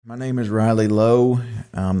My name is Riley Lowe.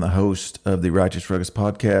 I'm the host of the Righteous Rugged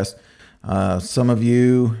podcast. Some of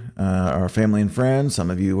you are family and friends. Some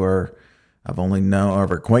of you I've only know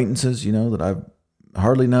are acquaintances, that I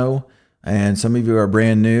hardly know. And some of you are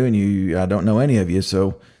brand new and I don't know any of you.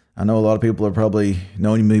 So I know a lot of people are probably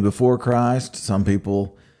knowing me before Christ. Some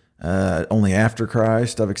people only after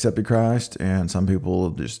Christ, I've accepted Christ. And some people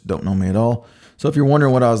just don't know me at all. So if you're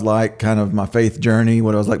wondering what I was like, kind of my faith journey,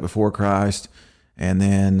 what I was like before Christ, and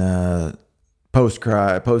then post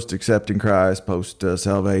accepting Christ, post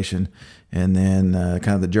salvation, and then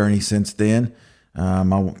kind of the journey since then.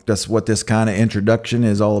 That's what this kind of introduction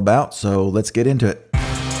is all about. So let's get into it.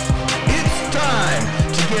 It's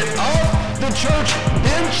time to get off the church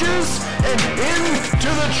benches and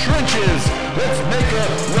into the trenches. Let's make a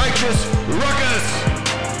righteous ruckus.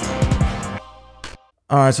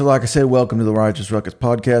 All right, so like I said, welcome to the Righteous Ruckus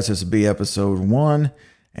podcast. This will be episode 1.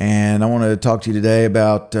 And I want to talk to you today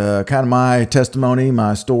about kind of my testimony,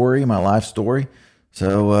 my story, my life story.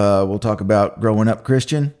 So we'll talk about growing up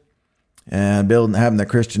Christian and having the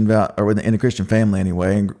Christian, or in a Christian family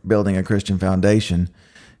anyway, and building a Christian foundation.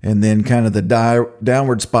 And then kind of the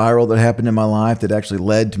downward spiral that happened in my life that actually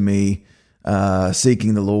led to me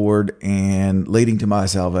seeking the Lord and leading to my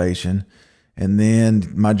salvation. And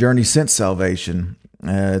then my journey since salvation.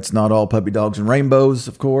 It's not all puppy dogs and rainbows,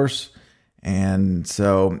 of course. And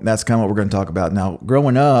so that's kind of what we're going to talk about. Now,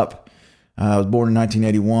 growing up, I was born in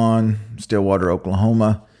 1981, Stillwater,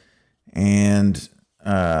 Oklahoma. And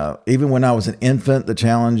even when I was an infant, the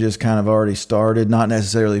challenges kind of already started, not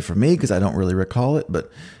necessarily for me because I don't really recall it.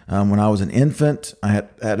 But when I was an infant, I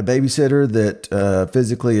had a babysitter that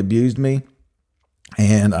physically abused me,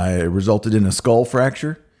 and I resulted in a skull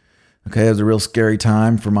fracture. Okay, it was a real scary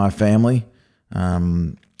time for my family.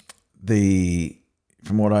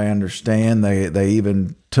 From what I understand, they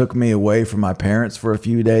even took me away from my parents for a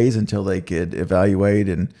few days until they could evaluate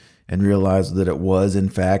and realize that it was, in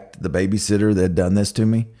fact, the babysitter that had done this to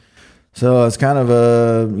me. So it's kind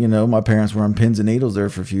of my parents were on pins and needles there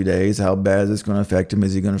for a few days. How bad is this going to affect him?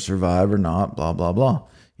 Is he going to survive or not? Blah, blah, blah.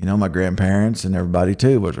 My grandparents and everybody,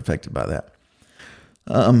 too, was affected by that.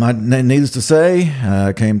 Needless to say,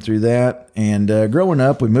 I came through that. And growing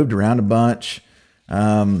up, we moved around a bunch.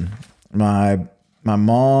 My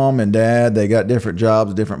mom and dad, they got different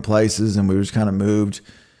jobs, different places, and we just kind of moved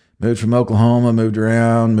from Oklahoma, moved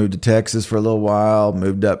around, moved to Texas for a little while,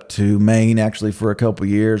 moved up to Maine actually for a couple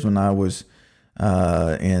of years when I was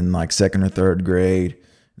in like second or third grade.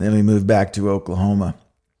 Then we moved back to Oklahoma.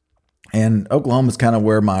 And Oklahoma is kind of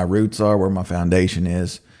where my roots are, where my foundation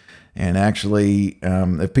is. And actually,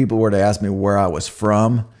 if people were to ask me where I was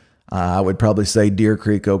from, I would probably say Deer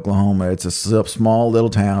Creek, Oklahoma. It's a small little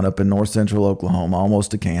town up in north central Oklahoma,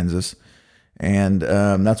 almost to Kansas. And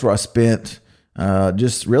that's where I spent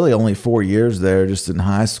just really only 4 years there, just in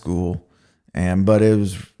high school. But it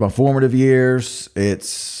was my formative years.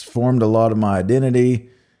 It's formed a lot of my identity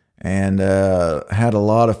and had a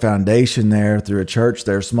lot of foundation there through a church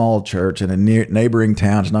there, a small church in a neighboring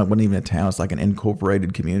town. Wasn't even a town. It's like an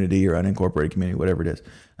incorporated community or unincorporated community, whatever it is.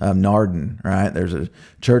 Nardin, right? There's a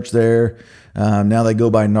church there. Now they go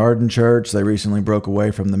by Nardin Church. They recently broke away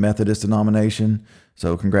from the Methodist denomination.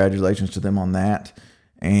 So congratulations to them on that.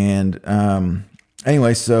 And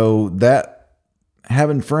anyway, so that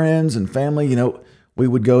having friends and family, we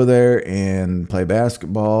would go there and play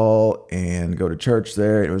basketball and go to church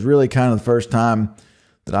there. It was really kind of the first time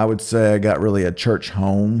that I would say I got really a church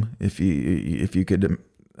home, if you could,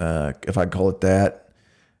 if I'd call it that.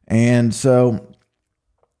 And so,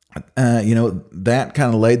 that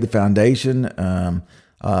kind of laid the foundation.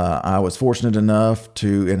 I was fortunate enough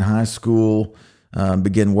to, in high school,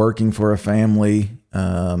 begin working for a family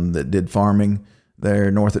that did farming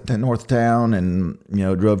there north of town, and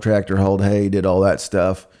drove tractor, hauled hay, did all that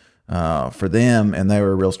stuff for them. And they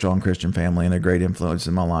were a real strong Christian family and a great influence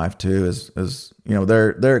in my life too. As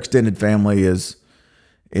their extended family is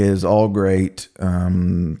all great.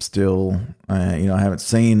 Still, I haven't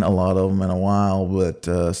seen a lot of them in a while,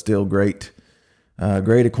 but still great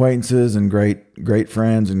acquaintances and great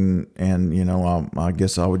friends, and I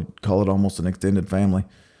guess I would call it almost an extended family.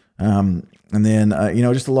 And then,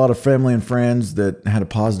 just a lot of family and friends that had a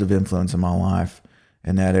positive influence in my life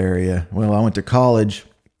in that area. Well, I went to college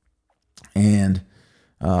and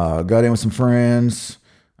got in with some friends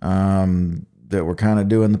that were kind of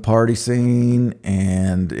doing the party scene.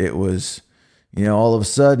 And it was, all of a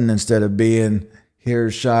sudden, instead of being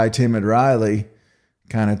here's shy, timid Riley,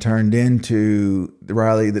 kind of turned into the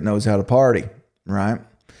Riley that knows how to party, right?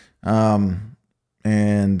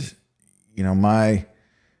 My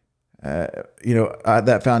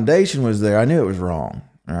that foundation was there. I knew it was wrong.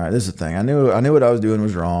 All right, this is the thing. I knew what I was doing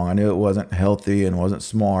was wrong. I knew it wasn't healthy and wasn't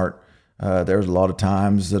smart. There was a lot of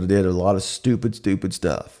times that I did a lot of stupid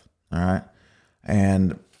stuff. All right,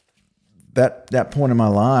 and that point in my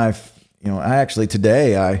life, I actually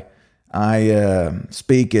today I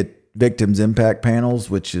speak at victims impact panels,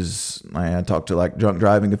 which is I talk to like drunk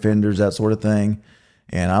driving offenders, that sort of thing.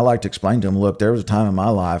 And I like to explain to them, look, there was a time in my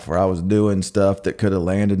life where I was doing stuff that could have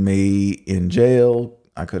landed me in jail.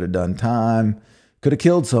 I could have done time, could have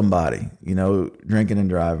killed somebody, drinking and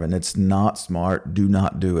driving. It's not smart. Do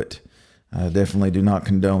not do it. Definitely do not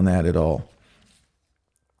condone that at all.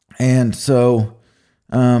 And so,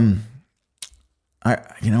 like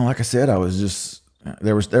I said, I was just,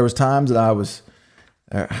 there was times that I was,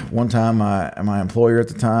 one time my employer at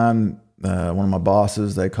the time, one of my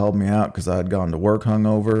bosses, they called me out because I had gone to work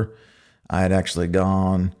hungover. I had actually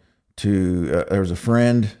gone to, there was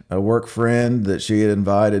a work friend that she had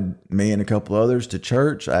invited me and a couple others to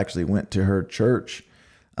church. I actually went to her church,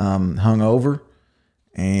 hungover,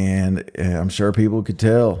 and I'm sure people could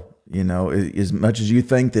tell, as much as you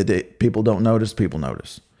think that people don't notice, people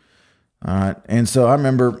notice. All right. And so I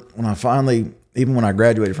remember when even when I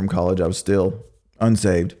graduated from college, I was still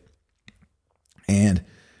unsaved. And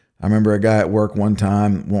I remember a guy at work one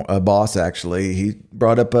time, a boss actually, he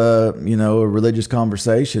brought up a religious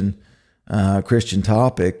conversation, Christian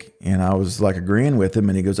topic. And I was like agreeing with him,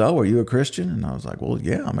 and he goes, "Oh, are you a Christian?" And I was like, "Well,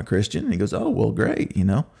 yeah, I'm a Christian." And he goes, "Oh, well, great."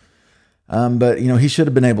 But he should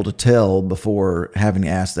have been able to tell before having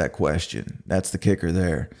asked that question. That's the kicker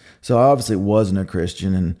there. So I obviously wasn't a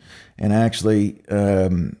Christian, and actually,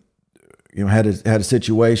 had a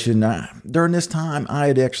situation during this time. I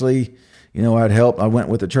had actually, I'd helped. I went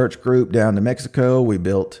with a church group down to Mexico. We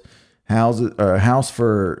built a house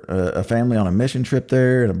for a family on a mission trip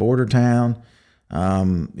there in a border town.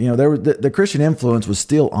 There was the Christian influence was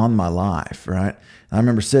still on my life, right? I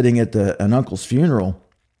remember sitting at an uncle's funeral,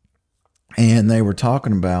 and they were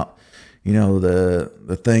talking about,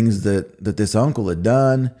 the things that this uncle had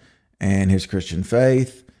done and his Christian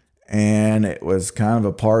faith. And it was kind of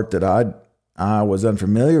a part that I was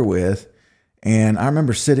unfamiliar with. And I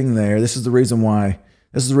remember sitting there. This is the reason why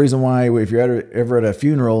if you're ever at a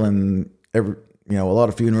funeral, and a lot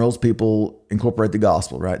of funerals, people incorporate the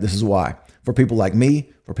gospel, right? This is why. For people like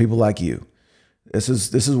me, for people like you. This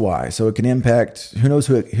is why. So it can impact, who knows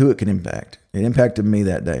who it can impact. It impacted me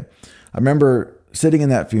that day. I remember sitting in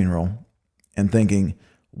that funeral and thinking,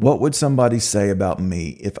 what would somebody say about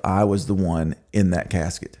me if I was the one in that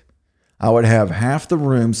casket? I would have half the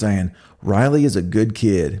room saying, Riley is a good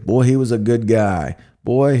kid. Boy, he was a good guy.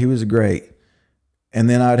 Boy, he was great. And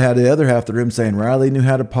then I'd have the other half of the room saying, Riley knew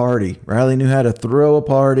how to party. Riley knew how to throw a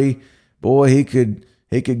party. Boy, he could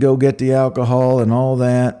go get the alcohol and all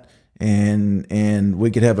that. And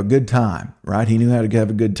we could have a good time, right? He knew how to have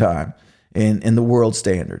a good time in the world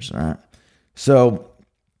standards, right? So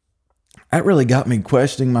that really got me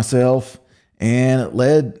questioning myself, and it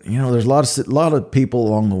led, there's a lot of people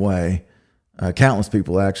along the way, countless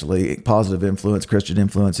people actually, positive influence, Christian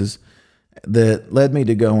influences, that led me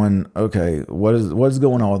to going, okay, what is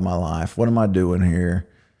going on with my life? What am I doing here?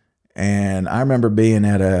 And I remember being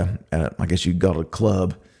at I guess you'd call it a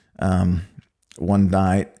club, one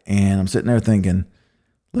night, and I'm sitting there thinking,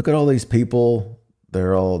 look at all these people.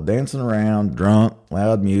 They're all dancing around, drunk,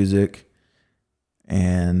 loud music.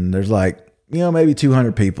 And there's maybe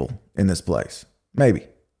 200 people in this place, maybe.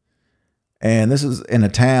 And this is in a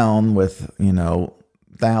town with,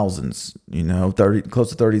 thousands, close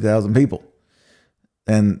to 30,000 people.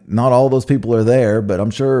 And not all those people are there, but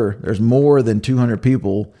I'm sure there's more than 200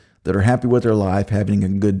 people that are happy with their life, having a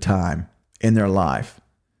good time in their life,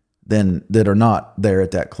 than that are not there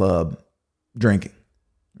at that club drinking,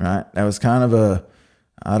 right? That was kind of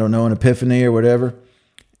an epiphany or whatever.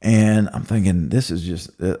 And I'm thinking, this is just,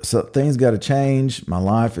 so things got to change. My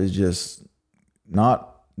life is just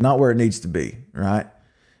not where it needs to be, right?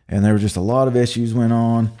 And there were just a lot of issues went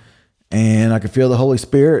on, and I could feel the Holy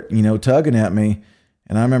Spirit, tugging at me.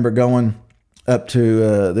 And I remember going up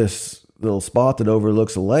to this little spot that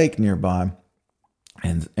overlooks a lake nearby,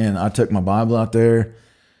 and I took my Bible out there,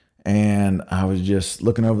 and I was just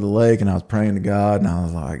looking over the lake, and I was praying to God, and I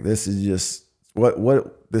was like, this is just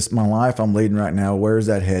my life I'm leading right now. Where is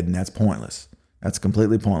that heading? That's pointless. That's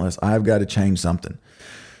completely pointless. I've got to change something.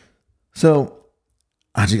 So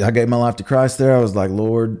I gave my life to Christ there. I was like,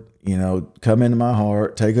 Lord, come into my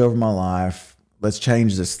heart, take over my life. Let's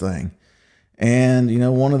change this thing. And,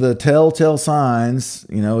 one of the telltale signs,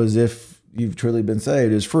 is if you've truly been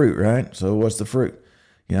saved, is fruit, right? So what's the fruit?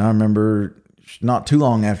 I remember not too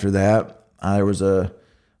long after that,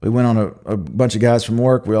 we went on a bunch of guys from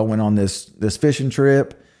work. We all went on this fishing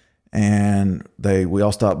trip, and we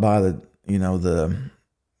all stopped by the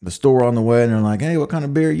store on the way, and they're like, "Hey, what kind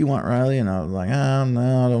of beer you want, Riley?" And I was like, "Oh,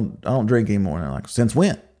 no, I don't drink anymore." And they're like, "Since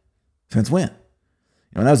when? Since when?"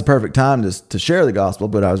 And that was the perfect time to share the gospel,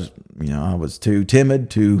 but I was too timid,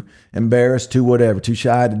 too embarrassed, too whatever, too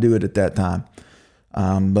shy to do it at that time.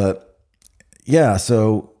 But yeah,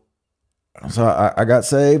 so I got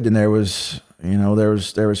saved, and there was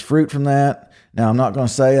fruit from that. Now, I'm not going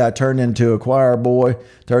to say I turned into a choir boy,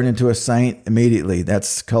 turned into a saint immediately.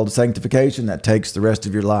 That's called sanctification. That takes the rest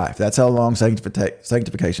of your life. That's how long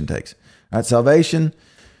sanctification takes. All right, salvation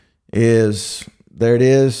is, there it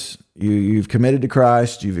is. You've committed to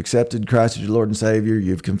Christ. You've accepted Christ as your Lord and Savior.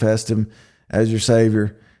 You've confessed Him as your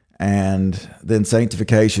Savior. And then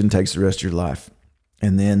sanctification takes the rest of your life.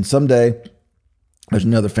 And then someday, there's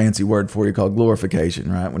another fancy word for you called glorification,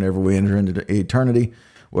 right? Whenever we enter into eternity,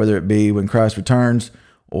 whether it be when Christ returns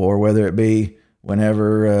or whether it be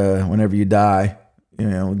whenever you die,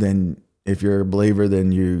 then if you're a believer,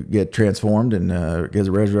 then you get transformed and get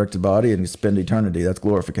a resurrected body and you spend eternity. That's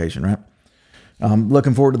glorification, right? I'm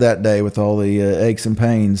looking forward to that day with all the aches and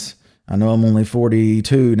pains. I know I'm only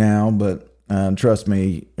 42 now, but trust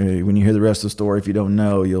me, when you hear the rest of the story, if you don't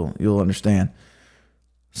know, you'll understand.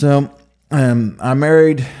 So I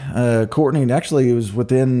married Courtney, and actually it was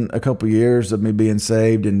within a couple years of me being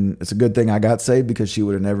saved, and it's a good thing I got saved because she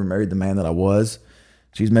would have never married the man that I was.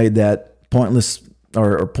 She's made that point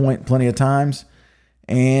plenty of times,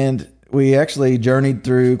 and we actually journeyed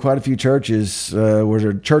through quite a few churches.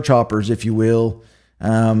 We're church hoppers, if you will.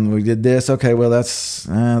 We did this. Okay, well,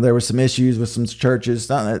 there were some issues with some churches.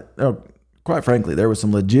 Quite frankly, there were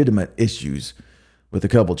some legitimate issues with a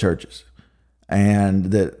couple churches, and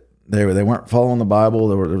that they weren't following the Bible.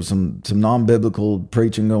 There was some non-biblical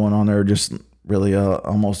preaching going on there, just really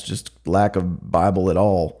almost just lack of Bible at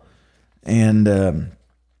all. And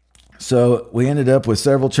so we ended up with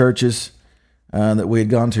several churches that we had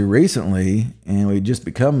gone to recently, and we'd just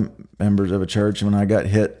become members of a church when I got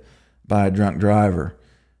hit by a drunk driver.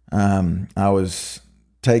 I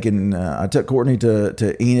took Courtney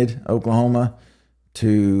to Enid, Oklahoma,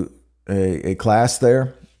 to a class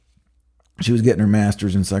there. She was getting her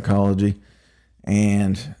master's in psychology,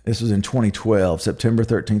 and this was in 2012. September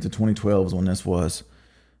 13th of 2012 is when this was.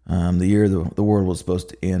 The year the world was supposed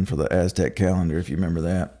to end for the Aztec calendar, if you remember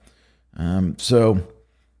that. So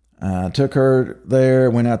I took her there,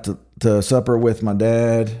 went out to supper with my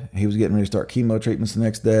dad. He was getting ready to start chemo treatments the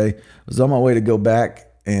next day. I was on my way to go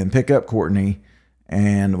back and pick up Courtney,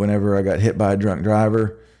 and whenever I got hit by a drunk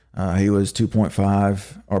driver, he was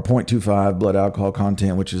 2.5 or 0.25 blood alcohol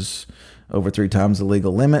content, which is over 3 times the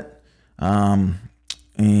legal limit. And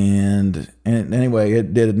anyway,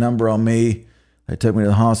 it did a number on me. They took me to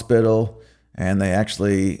the hospital, and they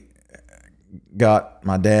actually got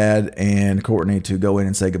my dad and Courtney to go in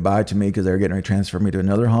and say goodbye to me because they were getting ready to transfer me to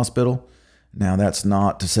another hospital. Now, that's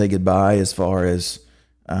not to say goodbye as far as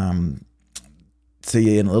see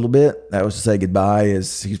you in a little bit. That was to say goodbye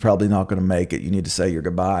as he's probably not going to make it. You need to say your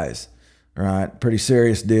goodbyes, right? Pretty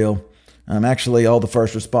serious deal. Actually, all the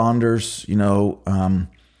first responders,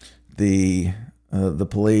 the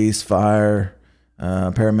police, fire,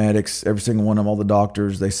 paramedics, every single one of them, all the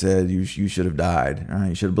doctors, they said you should have died. Right?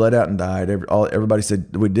 You should have bled out and died. Everybody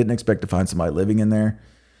said we didn't expect to find somebody living in there.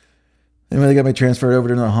 Anyway, they got me transferred over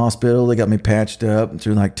to the hospital. They got me patched up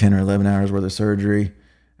through like 10 or 11 hours worth of surgery.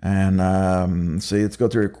 And let's go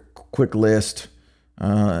through a quick list.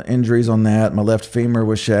 Injuries on that. My left femur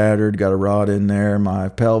was shattered, got a rod in there. My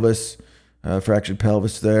pelvis, fractured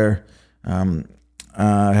pelvis there.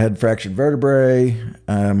 I had fractured vertebrae.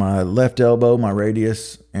 My left elbow, my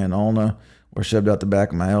radius and ulna were shoved out the back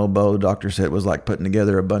of my elbow. The doctor said it was like putting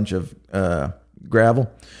together a bunch of gravel.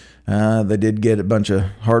 They did get a bunch of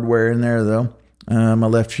hardware in there, though. My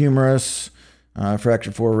left humerus,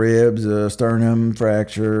 fractured 4 ribs, a sternum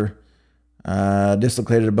fracture.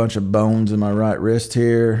 Dislocated a bunch of bones in my right wrist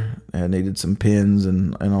here. I needed some pins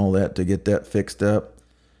and all that to get that fixed up.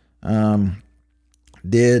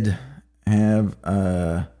 Did have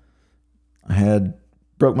I had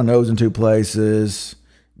broke my nose in 2 places,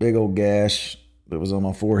 big old gash that was on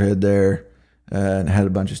my forehead there, and had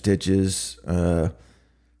a bunch of stitches.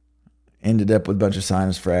 Ended up with a bunch of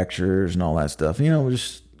sinus fractures and all that stuff.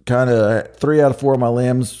 Just kind of 3 out of 4 of my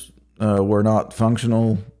limbs were not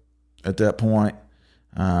functional at that point.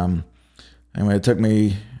 Anyway, it took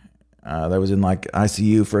me, that was in like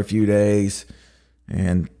ICU for a few days,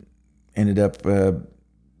 and ended up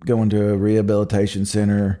going to a rehabilitation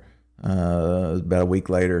center About a week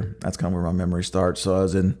later, that's kind of where my memory starts. So I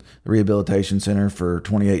was in the rehabilitation center for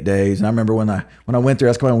 28 days. And I remember when I went there,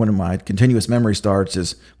 that's kind of when my continuous memory starts,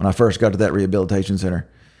 is when I first got to that rehabilitation center.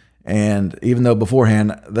 And even though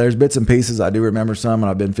beforehand, there's bits and pieces, I do remember some, and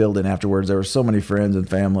I've been filled in afterwards. There were so many friends and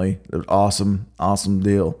family. It was awesome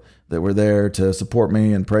deal that were there to support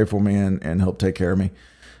me and pray for me and help take care of me.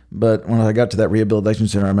 But when I got to that rehabilitation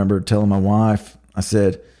center, I remember telling my wife, I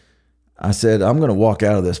said, I'm going to walk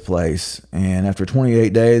out of this place. And after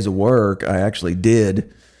 28 days of work, I actually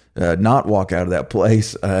did not walk out of that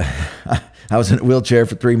place. I was in a wheelchair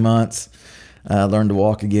for 3 months. Learned to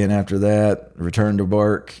walk again after that. Returned to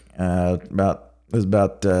work. It was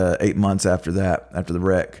about 8 months after that, after the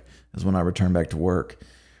wreck, is when I returned back to work.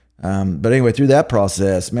 But anyway, through that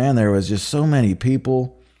process, man, there was just so many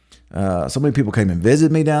people. So many people came and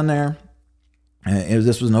visited me down there. And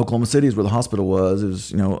this was in Oklahoma City, is where the hospital was. It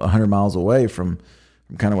was 100 miles away from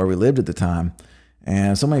kind of where we lived at the time.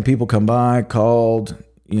 And so many people come by, called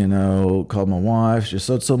my wife,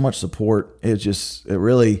 just so much support. It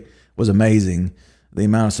really was amazing, the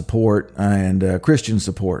amount of support and Christian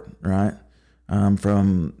support, right?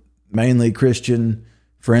 From mainly Christian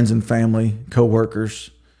friends and family, coworkers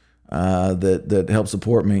that helped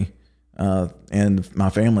support me and my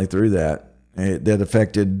family through that. It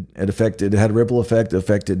had a ripple effect. It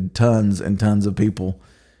affected tons and tons of people.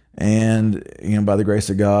 And, by the grace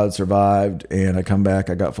of God, survived. And I come back,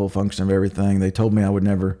 I got full function of everything. They told me I would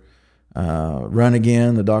never run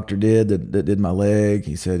again. The doctor that did my leg.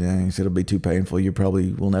 He said it'll be too painful. You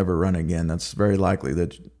probably will never run again. That's very likely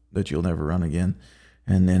that you'll never run again.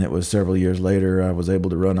 And then it was several years later, I was able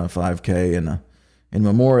to run a 5K in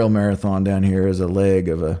Memorial Marathon down here as a leg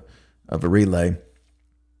of a relay.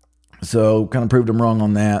 So kind of proved him wrong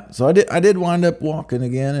on that. So I did wind up walking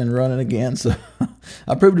again and running again. So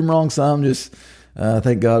I proved him wrong some. Just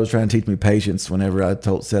thank God was trying to teach me patience whenever I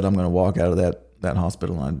said I'm going to walk out of that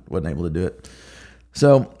hospital, and I wasn't able to do it.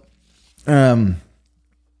 So anyway,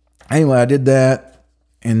 I did that.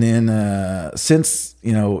 And then since,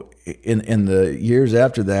 in the years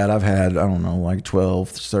after that, I've had, I don't know, like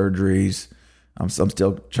 12 surgeries. I'm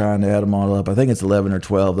still trying to add them all up. I think it's 11 or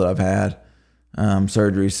 12 that I've had.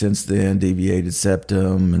 Surgery since then, deviated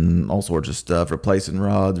septum and all sorts of stuff, replacing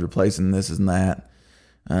rods, replacing this and that.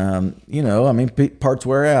 Parts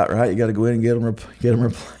wear out, right? You got to go in and get them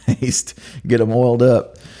replaced, get them oiled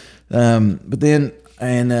up. But then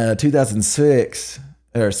in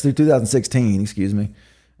 2016, excuse me,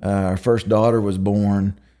 our first daughter was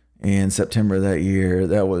born in September of that year.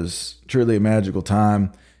 That was truly a magical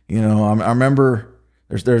time. I remember.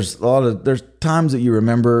 There's times that you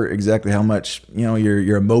remember exactly how much,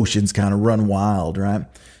 your emotions kind of run wild, right?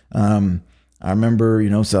 I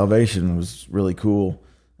remember, salvation was really cool.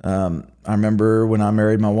 I remember when I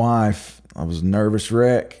married my wife, I was a nervous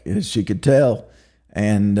wreck, as she could tell,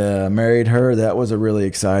 and married her. That was a really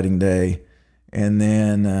exciting day. And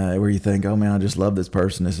then where you think, oh man, I just love this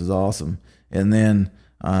person. This is awesome. And then,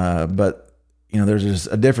 there's just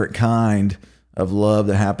a different kind of love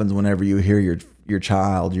that happens whenever you hear your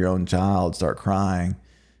own child start crying,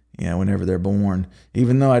 whenever they're born.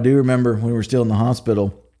 Even though I do remember when we were still in the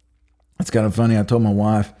hospital, it's kind of funny. I told my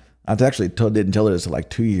wife, didn't tell her this until like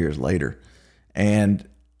 2 years later. And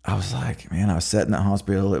I was like, man, I was sat in that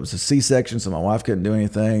hospital. It was a C-section, so my wife couldn't do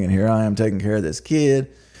anything. And here I am taking care of this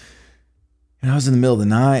kid. And I was in the middle of the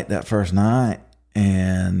night, that first night,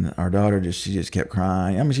 and our daughter she just kept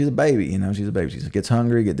crying. I mean, she's a baby, she's a baby. She gets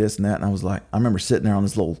hungry, get this and that. And I was like, I remember sitting there on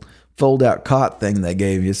this little fold-out cot thing they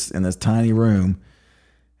gave us in this tiny room.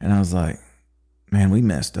 And I was like, man, we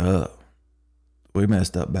messed up. We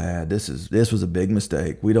messed up bad. This was a big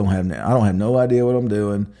mistake. I don't have no idea what I'm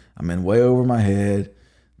doing. I'm in way over my head.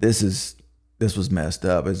 This was messed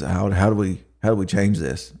up. How do we change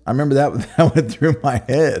this? I remember that went through my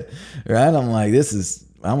head, right? I'm like,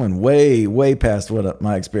 I went way past what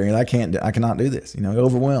my experience. I cannot do this,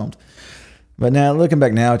 overwhelmed. But now looking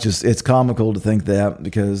back now, it's comical to think that,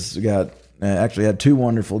 because we actually had 2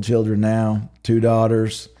 wonderful children now, 2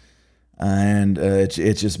 daughters, and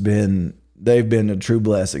they've been a true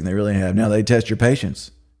blessing. They really have. Now they test your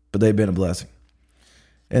patience, but they've been a blessing.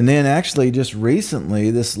 And then actually just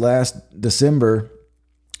recently, this last December,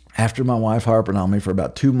 after my wife harping on me for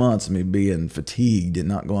about 2 months, me being fatigued and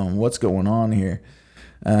not going, what's going on here?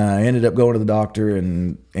 I ended up going to the doctor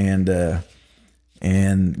and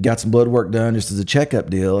got some blood work done just as a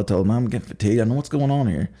checkup deal. I told them, I'm getting fatigued. I don't know what's going on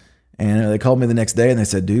here. And they called me the next day and they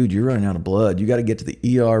said, dude, you're running out of blood. You got to get to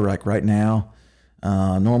the ER right now.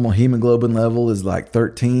 Normal hemoglobin level is like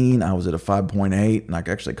 13. I was at a 5.8, and I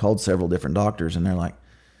actually called several different doctors, and they're like,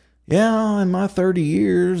 Yeah, in my 30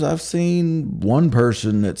 years, I've seen one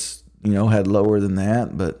person that's, had lower than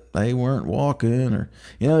that, but they weren't walking or,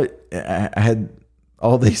 I had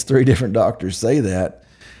all these 3 different doctors say that.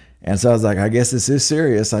 And so I was like, I guess this is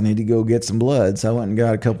serious. I need to go get some blood. So I went and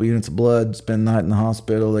got a couple units of blood, spent the night in the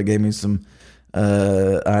hospital. They gave me some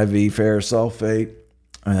IV ferrous sulfate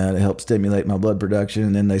to help stimulate my blood production.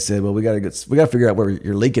 And then they said, well, we got to figure out where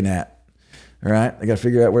you're leaking at. All right. They got to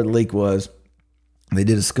figure out where the leak was. They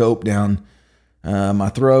did a scope down my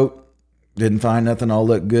throat. Didn't find nothing. All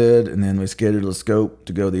looked good. And then we scheduled a scope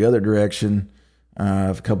to go the other direction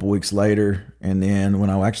a couple weeks later. And then when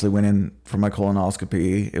I actually went in for my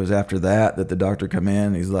colonoscopy, it was after that the doctor come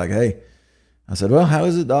in. He's like, hey. I said, well, how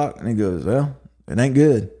is it, doc? And he goes, well, it ain't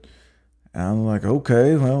good. And I'm like,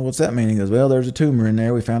 okay, well, what's that mean? He goes, well, there's a tumor in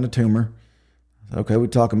there. We found a tumor. I said, okay, we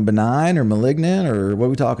talking benign or malignant or what are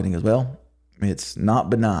we talking? He goes, well, it's not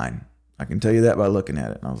benign. I can tell you that by looking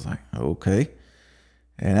at it. And I was like, okay.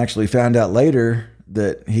 And actually found out later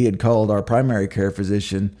that he had called our primary care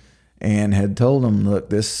physician and had told him,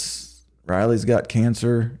 look, Riley's got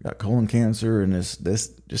cancer, got colon cancer, and this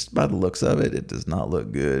just by the looks of it, it does not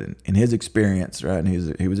look good. In his experience, right? And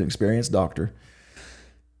he was an experienced doctor.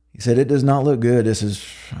 He said, it does not look good.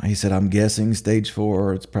 He said, I'm guessing stage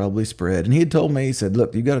 4, it's probably spread. And he had told me, he said,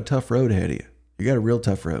 look, you got a tough road ahead of you. You got a real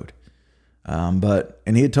tough road. And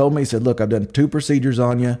he had told me, he said, look, I've done 2 procedures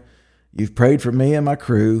on you. You've prayed for me and my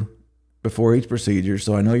crew before each procedure,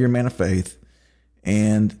 so I know you're a man of faith.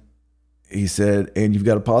 And he said, and you've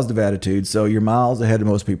got a positive attitude, so you're miles ahead of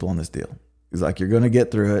most people on this deal. He's like, you're going to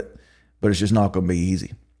get through it, but it's just not going to be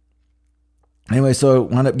easy. Anyway, so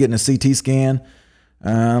I wound up getting a CT scan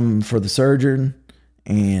for the surgeon,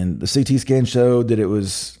 and the CT scan showed that it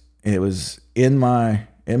was in my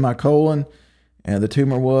colon, and the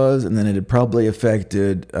tumor was, and then it had probably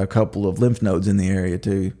affected a couple of lymph nodes in the area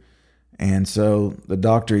too. And so the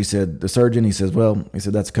doctor, he said, that's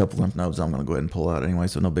a couple lymph nodes I'm going to go ahead and pull out anyway,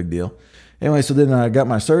 so no big deal. Anyway, so then I got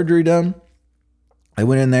my surgery done. I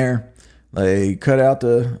went in there, they cut out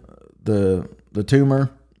the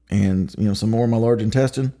tumor and, some more of my large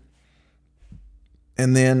intestine.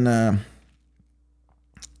 And then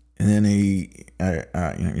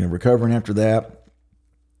recovering after that,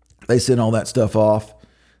 they sent all that stuff off.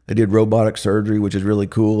 They did robotic surgery, which is really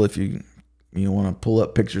cool. If you want to pull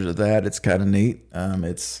up pictures of that, it's kind of neat.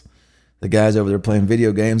 It's the guys over there playing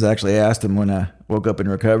video games. I actually asked him when I woke up in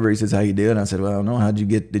recovery. He says, how you doing? I said, well, I don't know. Did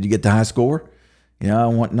you get the high score? I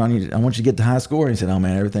want you to get the high score. And he said, oh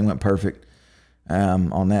man, everything went perfect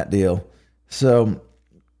on that deal. So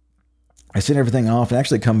I sent everything off and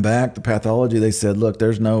actually come back. The pathology, they said, look,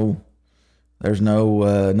 there's no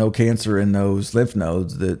cancer in those lymph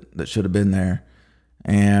nodes that should have been there.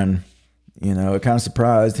 And, it kind of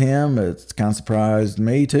surprised him. It's kind of surprised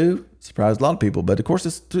me too. It surprised a lot of people. But of course,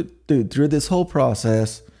 through this whole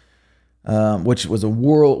process, which was I'm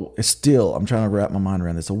trying to wrap my mind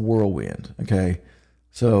around this, a whirlwind. Okay.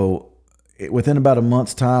 So within about a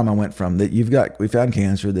month's time, I went from that we found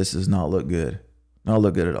cancer. This does not look good. Not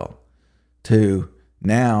look good at all. To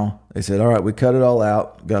now they said, all right, we cut it all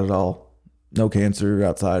out, got it all, no cancer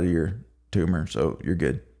outside of your tumor. So you're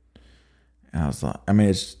good. And I was like,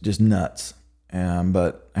 it's just nuts.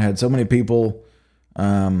 But I had so many people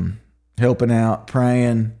helping out,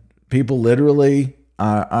 praying. People literally,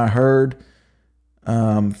 I heard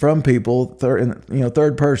from people,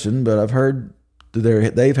 third person, but I've heard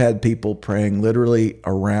they've had people praying literally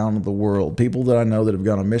around the world. People that I know that have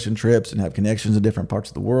gone on mission trips and have connections in different parts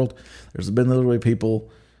of the world. There's been literally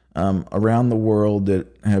people around the world that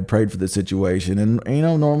have prayed for this situation. And,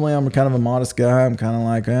 normally I'm kind of a modest guy. I'm kind of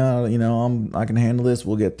like, I can handle this.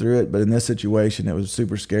 We'll get through it. But in this situation, it was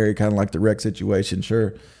super scary, kind of like the wreck situation.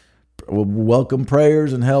 Sure. We'll welcome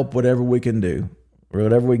prayers and help whatever we can do or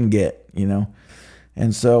whatever we can get,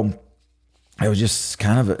 And so it was just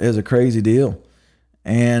it was a crazy deal.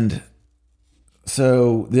 And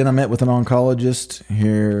so then I met with an oncologist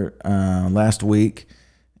here last week,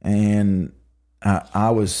 and I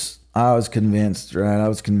was convinced, right? I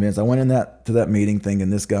was convinced. I went to that meeting thinking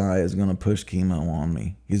this guy is going to push chemo on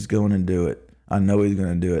me. He's going to do it. I know he's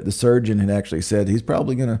going to do it. The surgeon had actually said he's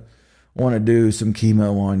probably going to want to do some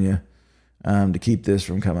chemo on you to keep this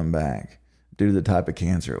from coming back due to the type of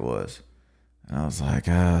cancer it was. And I was like,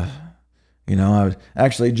 I would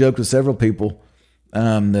actually joked with several people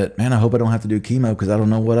that, man, I hope I don't have to do chemo because I don't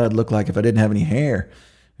know what I'd look like if I didn't have any hair.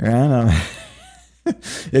 Right?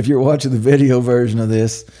 If you're watching the video version of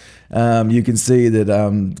this, you can see that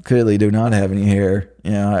I clearly do not have any hair.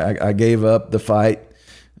 I gave up the fight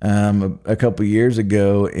a couple years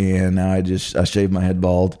ago, and I shaved my head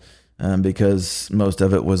bald because most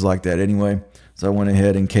of it was like that anyway. So I went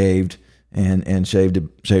ahead and caved and shaved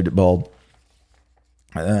it bald.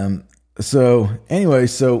 So anyway,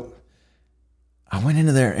 so I went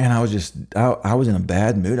into there and I was in a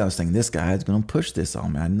bad mood. I was thinking, this guy is going to push this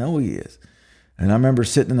on me. I know he is. And I remember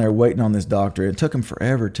sitting in there waiting on this doctor. It took him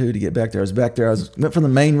forever too to get back there. I went from the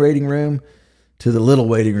main waiting room to the little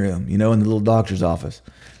waiting room, in the little doctor's office.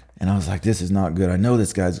 And I was like, this is not good. I know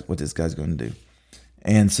what this guy's going to do.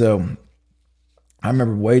 And so I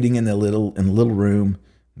remember waiting in the little room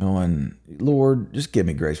going, Lord, just give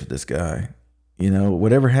me grace with this guy.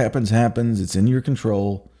 Whatever happens. It's in your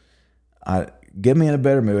control. Get me in a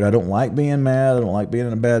better mood. I don't like being mad. I don't like being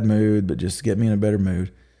in a bad mood, but just get me in a better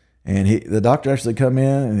mood. And the doctor actually come in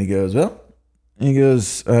and he goes, I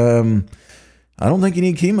don't think you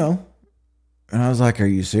need chemo. And I was like, are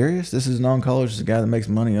you serious? This is an oncologist, a guy that makes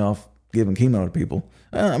money off giving chemo to people.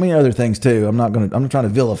 Other things too. I'm not trying to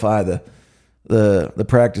vilify the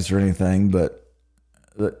practice or anything, but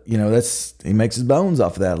he makes his bones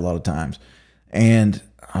off of that a lot of times. And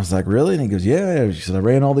I was like, really? And he goes, yeah. He said, I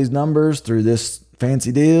ran all these numbers through this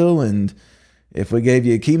fancy deal, and if we gave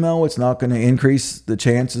you a chemo, it's not going to increase the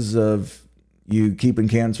chances of you keeping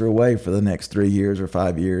cancer away for the next 3 years or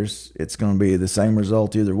 5 years. It's going to be the same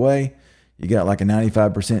result either way. You got like a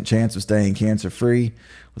 95% chance of staying cancer-free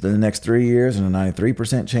within the next 3 years and a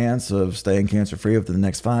 93% chance of staying cancer-free within the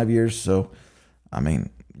next 5 years. So,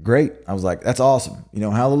 great. I was like, that's awesome.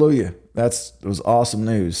 Hallelujah. It was awesome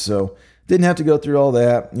news. So didn't have to go through all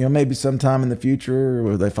that. Maybe sometime in the future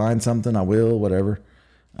where they find something, I will, whatever.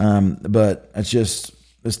 But this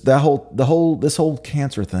whole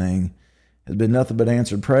cancer thing has been nothing but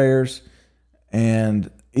answered prayers. And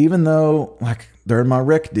even though during my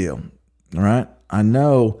wreck deal, all right, I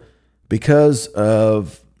know because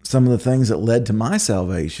of some of the things that led to my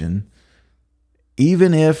salvation,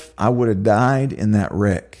 even if I would have died in that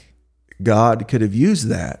wreck, God could have used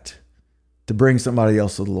that to bring somebody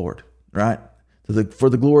else to the Lord, right? For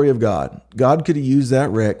the glory of God. God could have used that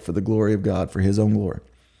wreck for the glory of God, for his own glory.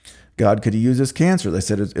 God could have used this cancer. They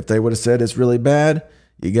said, if they would have said it's really bad,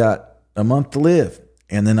 you got a month to live.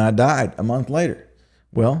 And then I died a month later.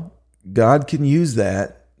 Well, God can use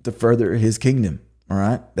that to further his kingdom. All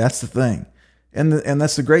right. That's the thing. And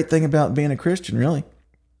that's the great thing about being a Christian, really,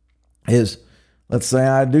 is let's say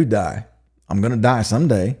I do die. I'm going to die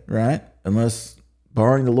someday, right? Unless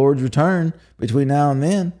barring the Lord's return between now and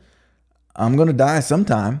then, I'm going to die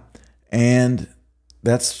sometime. And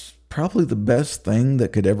that's probably the best thing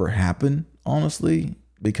that could ever happen, honestly,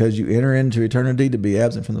 because you enter into eternity to be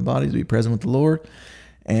absent from the body, to be present with the Lord,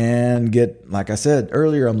 and get, like I said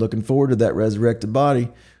earlier, I'm looking forward to that resurrected body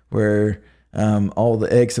where all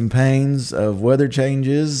the aches and pains of weather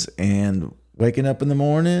changes and waking up in the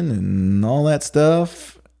morning and all that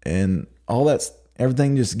stuff and all that,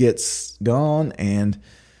 everything just gets gone, and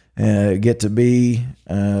get to be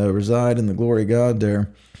reside in the glory of God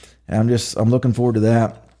there. And I'm looking forward to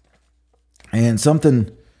that. And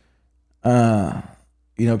something, kind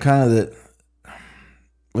of that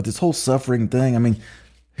with this whole suffering thing.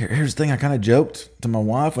 Here's the thing. I kind of joked to my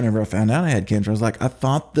wife whenever I found out I had cancer. I was like, I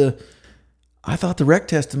thought the wreck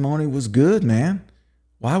testimony was good, man.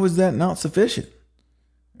 Why was that not sufficient?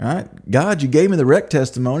 All right, God, you gave me the wreck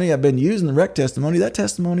testimony. I've been using the wreck testimony. That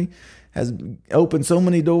testimony has opened so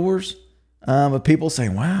many doors of people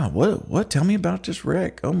saying, wow, what? Tell me about this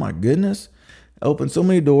wreck. Oh my goodness. Opened so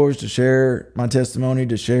many doors to share my testimony,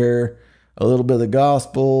 to share a little bit of the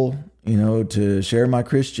gospel, to share my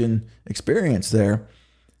Christian experience there.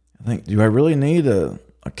 I think, do I really need a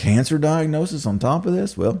cancer diagnosis on top of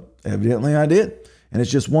this? Well, evidently I did. And it's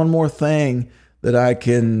just one more thing that I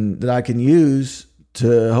can use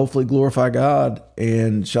to hopefully glorify God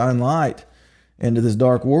and shine light into this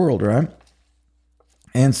dark world, right?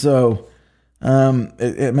 And so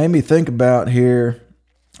it made me think about here.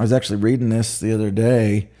 I was actually reading this the other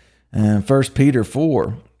day, 1 Peter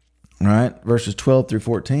 4, right, verses 12 through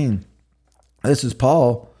 14. This is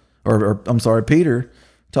Peter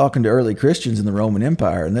talking to early Christians in the Roman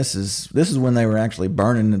Empire, and this is when they were actually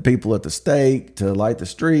burning the people at the stake to light the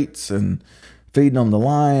streets and feeding them to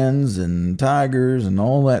lions and tigers and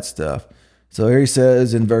all that stuff. So here he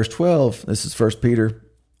says in verse 12, this is 1 Peter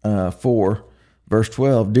 4, verse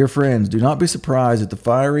 12, "Dear friends, do not be surprised at the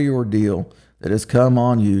fiery ordeal that has come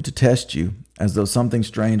on you to test you, as though something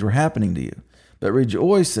strange were happening to you. But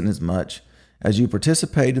rejoice inasmuch as you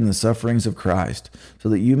participate in the sufferings of Christ, so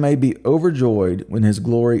that you may be overjoyed when his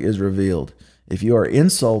glory is revealed. If you are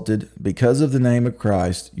insulted because of the name of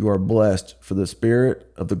Christ, you are blessed, for the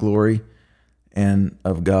Spirit of the glory and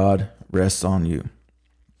of God rests on you."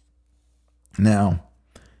 Now,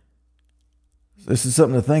 this is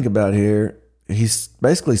something to think about here. He's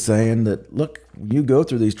basically saying that, look, you go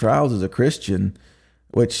through these trials as a Christian,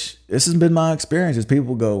 which this has been my experience, is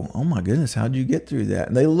people go, oh my goodness, how'd you get through that?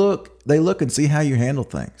 And they look and see how you handle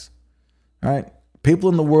things, right? People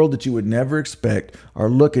in the world that you would never expect are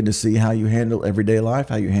looking to see how you handle everyday life,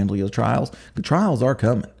 how you handle your trials. The trials are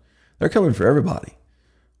coming. They're coming for everybody.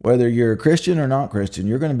 Whether you're a Christian or not Christian,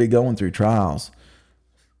 you're going to be going through trials.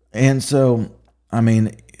 And so, I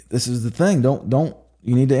mean, this is the thing.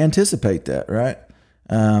 You need to anticipate that, right?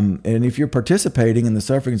 And if you're participating in the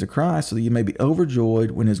sufferings of Christ, so that you may be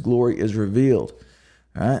overjoyed when his glory is revealed,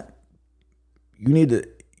 right? You need to,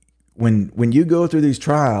 when you go through these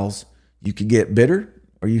trials, you can get bitter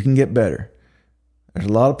or you can get better. There's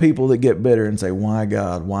a lot of people that get bitter and say, why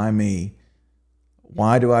God? Why me?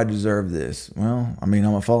 Why do I deserve this? Well, I mean,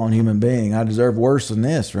 I'm a fallen human being. I deserve worse than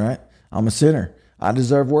this, right? I'm a sinner. I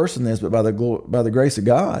deserve worse than this, but by the grace of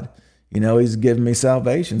God, he's given me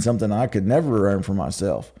salvation, something I could never earn for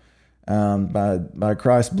myself, by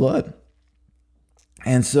Christ's blood.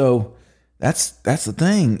 And so that's the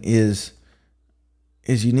thing is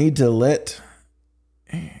you need to let,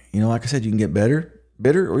 like I said, you can get bitter,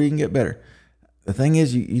 or you can get better. The thing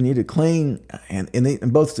is, you need to cling, and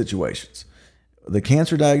in both situations, the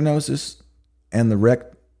cancer diagnosis and the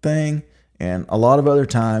wreck thing, and a lot of other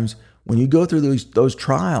times when you go through those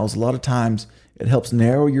trials, a lot of times it helps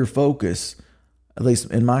narrow your focus, at least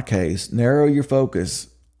in my case, narrow your focus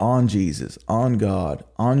on Jesus, on God,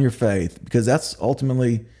 on your faith, because that's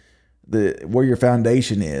ultimately where your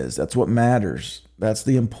foundation is. That's what matters. That's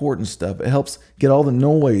the important stuff. It helps get all the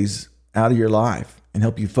noise out of your life and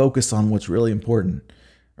help you focus on what's really important,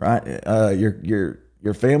 right?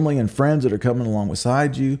 Your family and friends that are coming along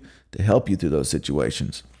beside you to help you through those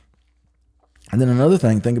situations. And then another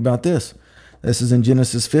thing, think about this. This is in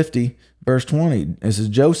Genesis 50, verse 20. This is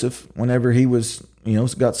Joseph, whenever he was,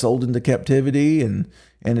 got sold into captivity and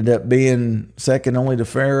ended up being second only to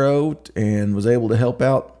Pharaoh, and was able to help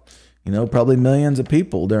out, probably millions of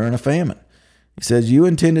people during a famine. He says, you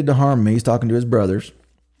intended to harm me. He's talking to his brothers.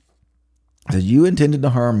 He says, you intended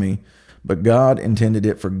to harm me, but God intended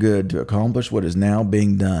it for good, to accomplish what is now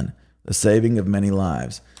being done, the saving of many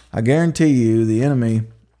lives. I guarantee you the enemy,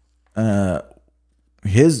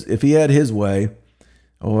 if he had his way,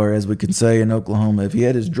 or as we can say in Oklahoma, if he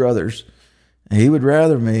had his druthers, he would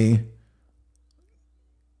rather me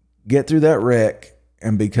get through that wreck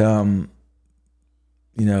and become,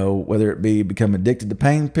 whether it be become addicted to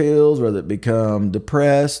pain pills, whether it become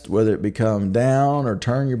depressed, whether it become down, or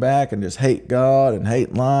turn your back and just hate God and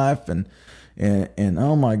hate life and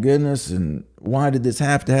oh my goodness, and why did this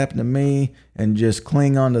have to happen to me, and just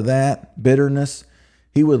cling on to that bitterness.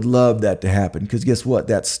 He would love that to happen, because guess what?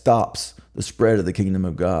 That stops the spread of the kingdom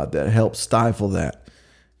of God. That helps stifle that.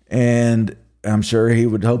 And I'm sure he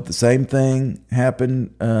would hope the same thing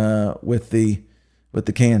happened with the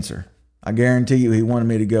cancer. I guarantee you he wanted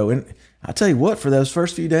me to go. And I tell you what, for those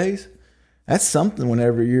first few days, that's something.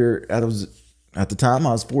 Whenever at the time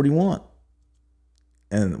I was 41,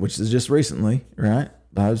 and which is just recently, right?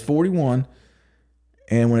 I was 41.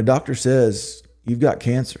 And when a doctor says you've got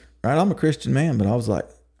cancer, right? I'm a Christian man, but I was like,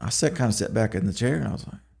 I sat back in the chair, and I was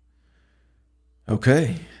like,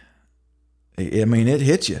 okay. I mean, it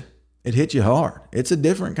hit you. It hit you hard. It's a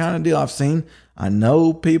different kind of deal. I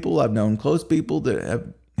know people, I've known close people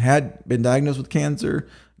that have been diagnosed with cancer,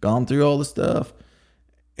 gone through all the stuff.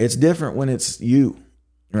 It's different when it's you,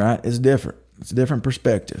 right? It's different. It's a different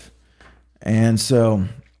perspective. And so,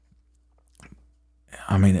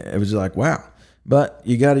 I mean, it was like, wow. But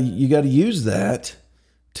you gotta use that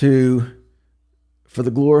for the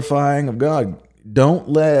glorifying of God. Don't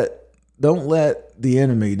let the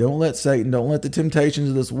enemy, don't let Satan, don't let the temptations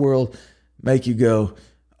of this world make you go,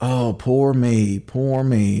 oh, poor me, poor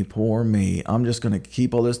me, poor me. I'm just going to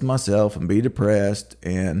keep all this to myself and be depressed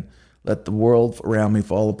and let the world around me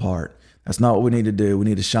fall apart. That's not what we need to do. We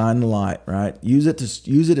need to shine the light, right? Use it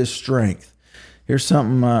as strength. Here's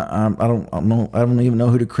something I don't even know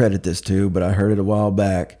who to credit this to, but I heard it a while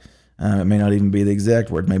back. It may not even be the exact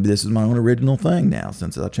word. Maybe this is my own original thing now,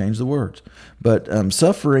 since I changed the words. But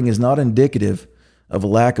suffering is not indicative of a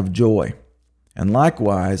lack of joy. And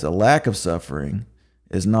likewise, a lack of suffering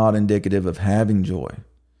is not indicative of having joy.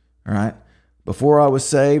 All right? Before I was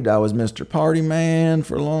saved, I was Mr. Party Man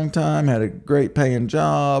for a long time, had a great paying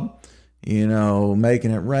job,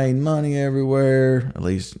 making it rain money everywhere, at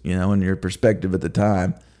least, in your perspective at the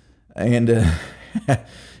time. And,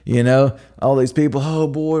 all these people, oh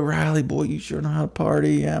boy, Riley, boy, you sure know how to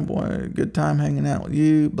party. Yeah, boy, good time hanging out with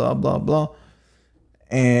you, blah, blah, blah.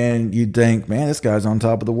 And you'd think, man, this guy's on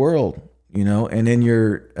top of the world, and then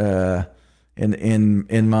you're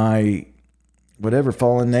in my whatever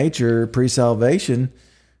fallen nature pre-salvation,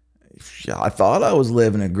 I thought I was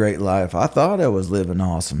living a great life. I thought I was living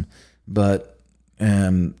awesome, but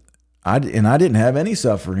I didn't have any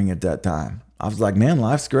suffering at that time. I was like, man,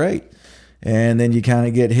 life's great. And then you kind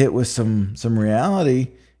of get hit with some reality,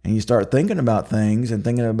 and you start thinking about things and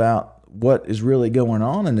thinking about what is really going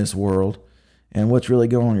on in this world and what's really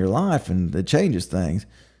going on in your life, and it changes things.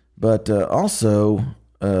 But also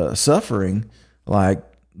suffering, like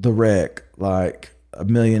the wreck, like a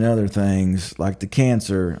million other things, like the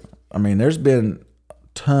cancer. I mean, there's been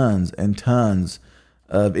tons and tons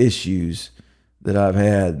of issues that I've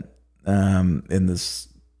had in this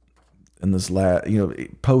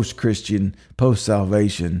post-Christian,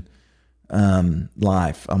 post-salvation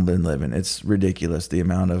life I've been living. It's ridiculous, the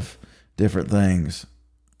amount of different things.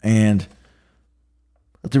 But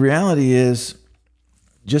the reality is,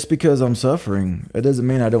 just because I'm suffering, it doesn't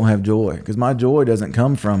mean I don't have joy, because my joy doesn't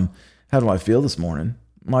come from, how do I feel this morning?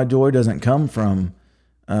 My joy doesn't come from,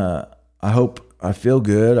 I hope I feel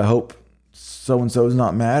good. I hope so-and-so is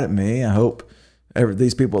not mad at me. I hope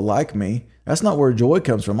these people like me. That's not where joy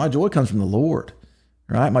comes from. My joy comes from the Lord,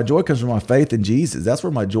 right? My joy comes from my faith in Jesus. That's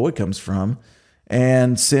where my joy comes from.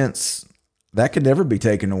 And since that can never be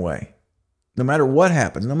taken away, no matter what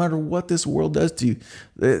happens, no matter what this world does to you,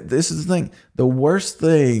 this is the thing. The worst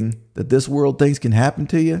thing that this world thinks can happen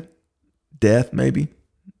to you, death maybe,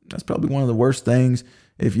 that's probably one of the worst things.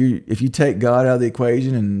 If you take God out of the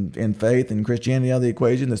equation and faith and Christianity out of the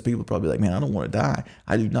equation, there's people probably like, man, I don't want to die.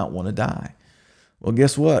 I do not want to die. Well,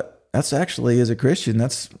 guess what? That's actually, as a Christian,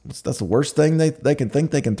 that's the worst thing they can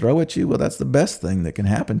think they can throw at you. Well, that's the best thing that can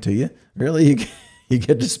happen to you. Really, you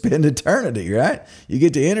get to spend eternity, right? You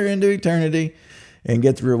get to enter into eternity and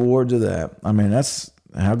get the rewards of that. I mean, that's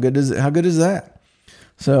how good is that?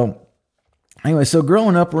 So anyway, so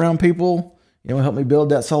growing up around people, helped me build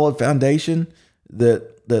that solid foundation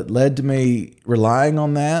that led to me relying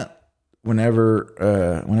on that whenever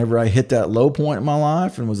I hit that low point in my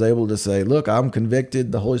life, and was able to say, look, I'm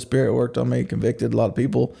convicted. The Holy Spirit worked on me, convicted a lot of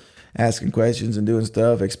people, asking questions and doing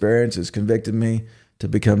stuff. Experiences convicted me to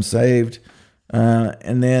become saved.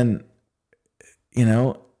 And then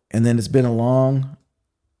it's been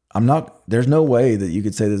there's no way that you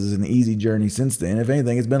could say this is an easy journey since then. If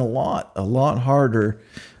anything, it's been a lot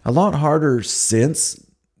harder since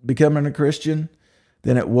becoming a Christian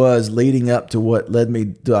than it was leading up to what led me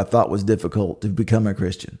to, I thought was difficult, to become a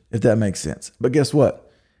Christian, if that makes sense. But guess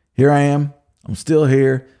what? Here I am. I'm still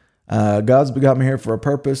here. God's got me here for a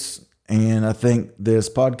purpose. And I think this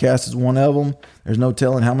podcast is one of them. There's no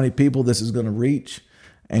telling how many people this is going to reach.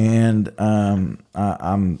 And I'm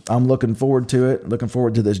looking forward to it, looking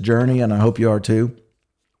forward to this journey. And I hope you are too.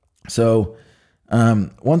 So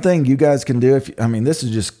one thing you guys can do, this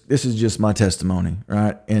is just my testimony,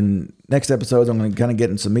 right? In next episodes, I'm going to kind of get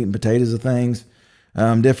into some meat and potatoes of things,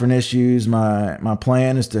 different issues. My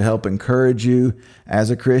plan is to help encourage you as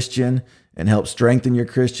a Christian and help strengthen your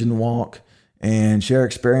Christian walk, and share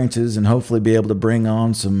experiences, and hopefully be able to bring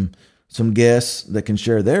on some guests that can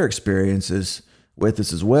share their experiences with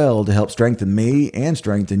us as well, to help strengthen me and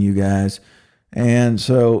strengthen you guys. And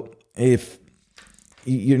so if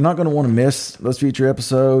you're not going to want to miss those future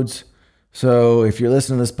episodes. So if you're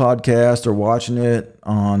listening to this podcast or watching it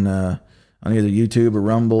on either YouTube or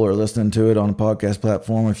Rumble, or listening to it on a podcast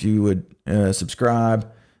platform, if you would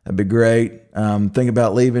subscribe, that'd be great. Think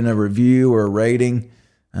about leaving a review or a rating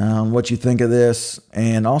on what you think of this.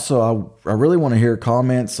 And also, I really want to hear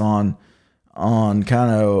comments on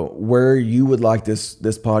kind of where you would like this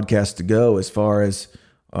podcast to go, as far as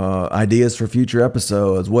ideas for future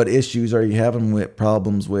episodes. What issues are you having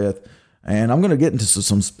problems with? And I'm going to get into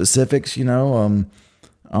some specifics, on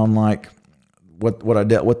like what I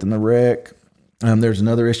dealt with in the wreck. There's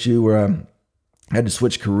another issue where I had to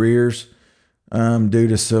switch careers due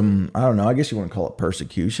to some, I don't know, I guess you want to call it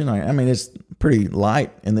persecution. I mean, it's pretty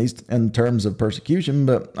light in terms of persecution,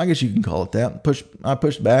 but I guess you can call it that. I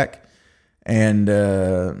pushed back, and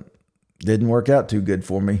didn't work out too good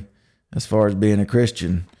for me as far as being a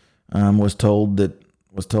Christian. Was told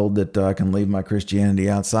that I can leave my Christianity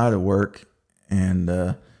outside of work, and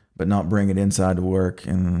but not bring it inside of work.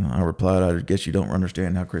 And I replied, I guess you don't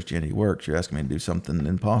understand how Christianity works. You're asking me to do something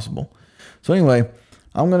impossible. So anyway,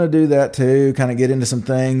 I'm going to do that too, kind of get into some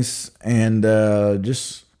things, and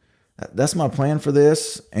that's my plan for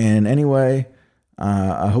this. And anyway,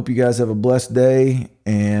 I hope you guys have a blessed day,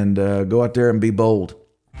 and go out there and be bold.